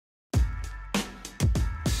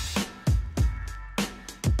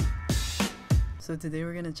So today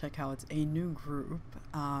we're gonna check out a new group,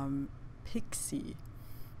 PIXY.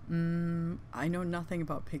 I know nothing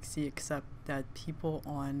about PIXY except that people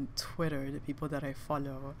on Twitter, the people that I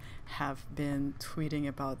follow, have been tweeting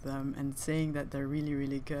about them and saying that they're really,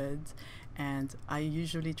 really good. And I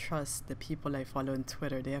usually trust the people I follow on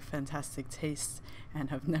Twitter. They have fantastic taste and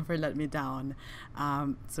have never let me down.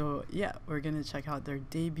 So yeah, we're gonna check out their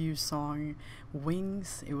debut song,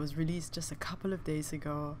 Wings. It was released just a couple of days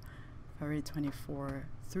ago, February 24,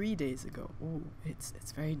 3 days ago. Ooh, it's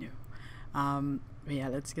very new. But yeah,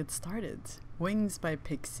 let's get started. Wings by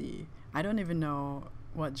PIXY. I don't even know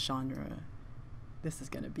what genre this is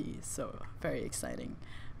gonna be, so very exciting.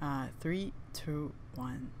 3, 2,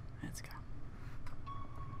 1, let's go.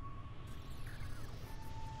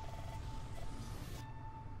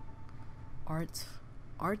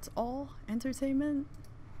 Art All Entertainment?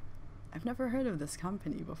 I've never heard of this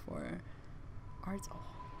company before. Art All.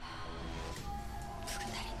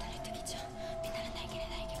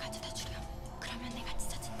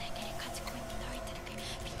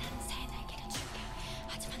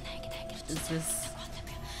 Is this...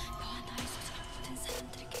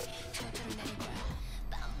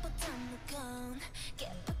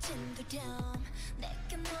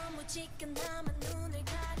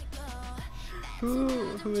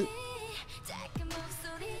 Who is...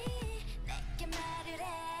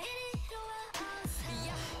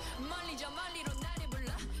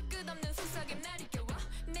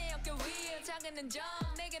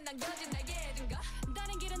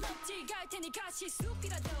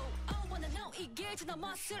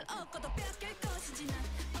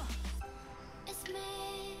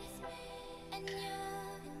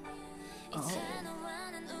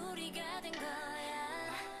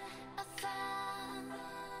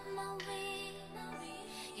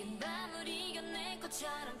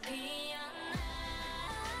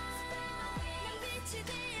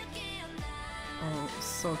 Oh,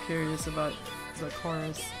 so curious about the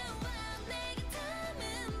chorus.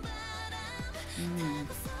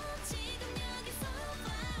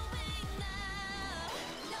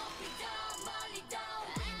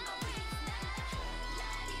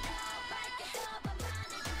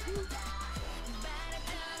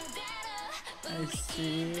 I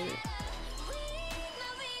see.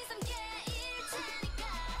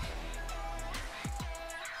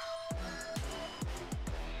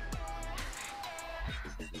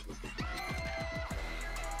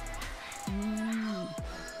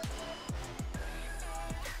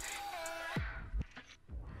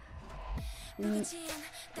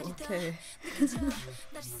 Okay.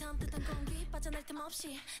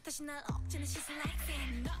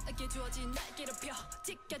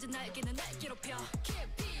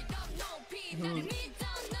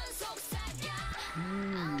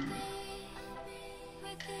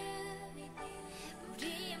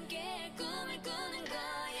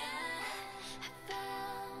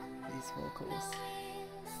 These vocals.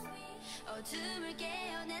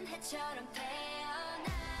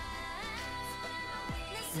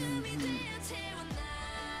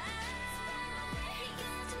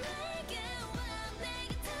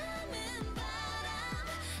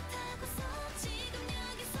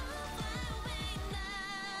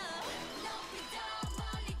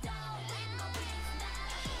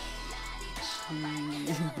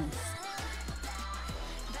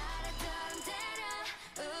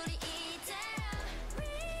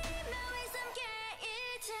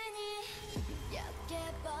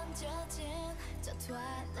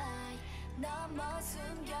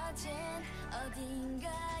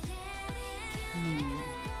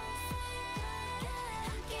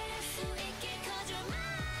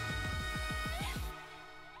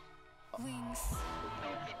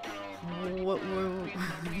 What were...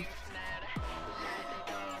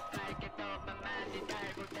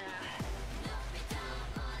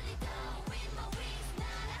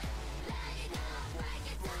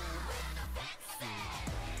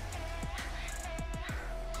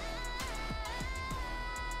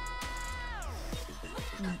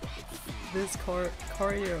 This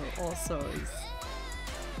choreo also is...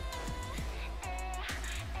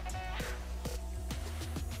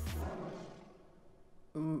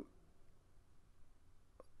 Ooh.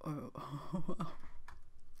 Oh.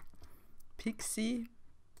 PIXY?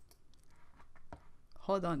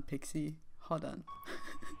 Hold on, PIXY. Hold on.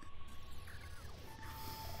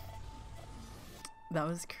 That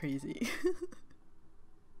was crazy.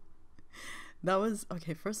 That was...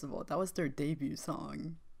 Okay, first of all, that was their debut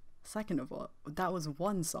song. Second of all, that was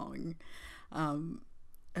one song. And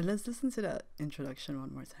let's listen to that introduction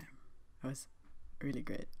one more time. That was really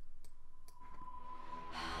great.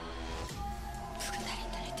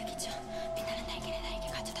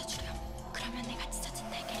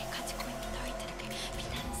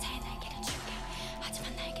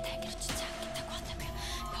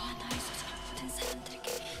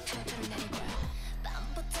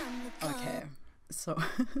 So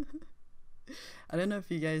I don't know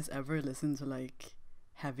if you guys ever listen to like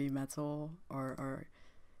heavy metal or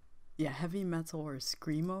yeah, heavy metal or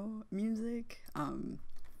screamo music.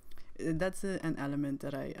 That's an element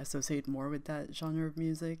that I associate more with that genre of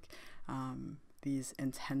music. These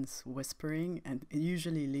intense whispering, and it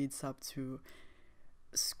usually leads up to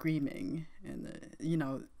screaming, and you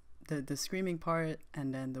know, the screaming part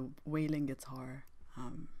and then the wailing guitar.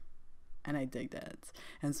 And I dig that.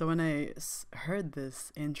 And so when I heard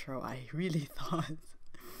this intro, I really thought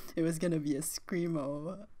it was gonna be a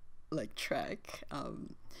screamo like track.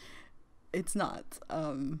 It's not,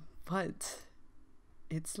 but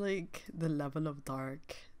it's like the level of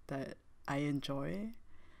dark that I enjoy.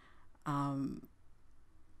 I'm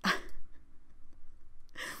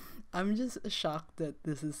just shocked that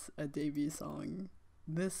this is a debut song.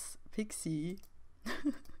 This PIXY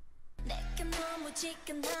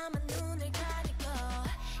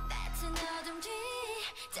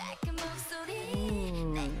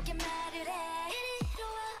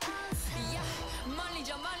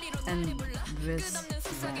and this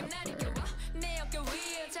rapper.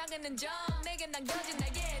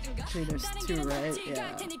 Actually, there's two, right?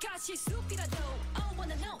 Yeah.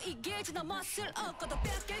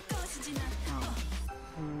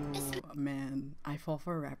 Oh man, I fall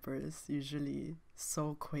for rappers usually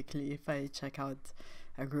so quickly. If I check out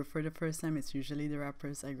a group for the first time, it's usually the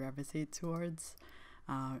rappers I gravitate towards.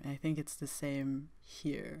 And I think it's the same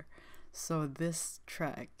here. So this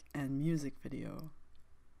track and music video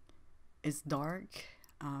is dark,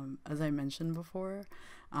 as I mentioned before,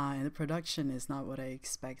 and the production is not what I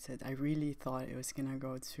expected. I really thought it was gonna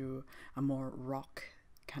go to a more rock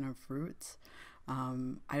kind of route.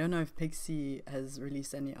 I don't know if PIXY has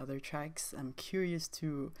released any other tracks. I'm curious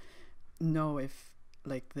to know if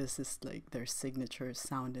like this is like their signature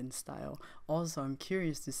sound and style. Also, I'm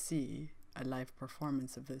curious to see a live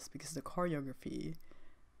performance of this because the choreography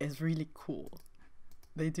is really cool.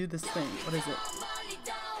 They do this thing. What is it?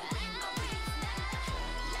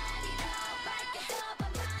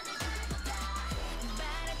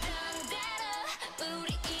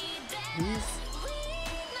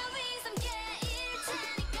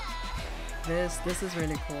 This is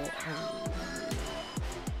really cool. Oh.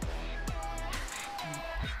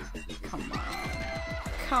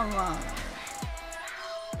 Come on.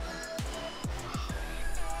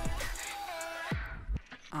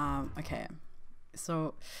 Okay.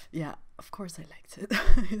 So yeah, of course I liked it.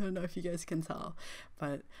 I don't know if you guys can tell,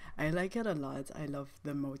 but I like it a lot. I love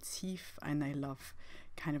the motif and I love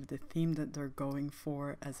kind of the theme that they're going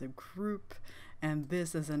for as a group, and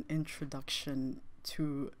this as an introduction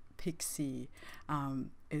to PIXY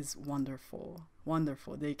is wonderful.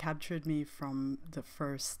 They captured me from the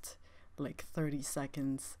first like 30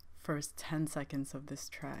 seconds, first 10 seconds of this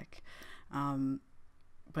track,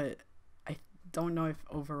 but I don't know if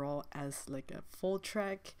overall as like a full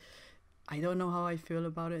track, I don't know how I feel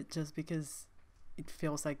about it, just because it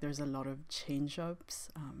feels like there's a lot of change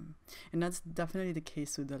ups, and that's definitely the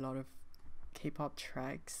case with a lot of K-pop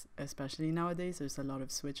tracks, especially nowadays. There's a lot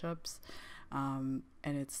of switch ups, and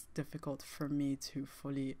it's difficult for me to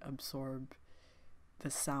fully absorb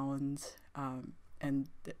the sound and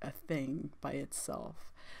a thing by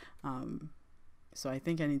itself. So I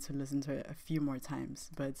think I need to listen to it a few more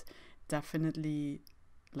times, but definitely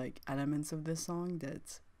like elements of this song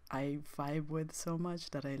that I vibe with so much,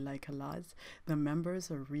 that I like a lot. The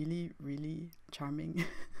members are really, really charming.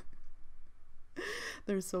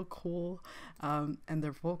 They're so cool, and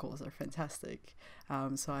their vocals are fantastic.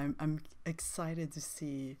 So I'm excited to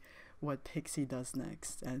see what PIXY does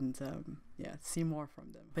next, and yeah, see more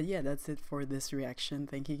from them. But yeah, that's it for this reaction.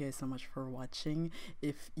 Thank you guys so much for watching.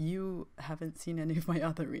 If you haven't seen any of my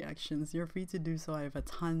other reactions, you're free to do so. I have a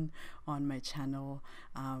ton on my channel,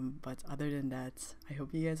 but other than that, I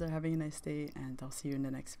hope you guys are having a nice day, and I'll see you in the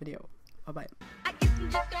next video. Bye bye.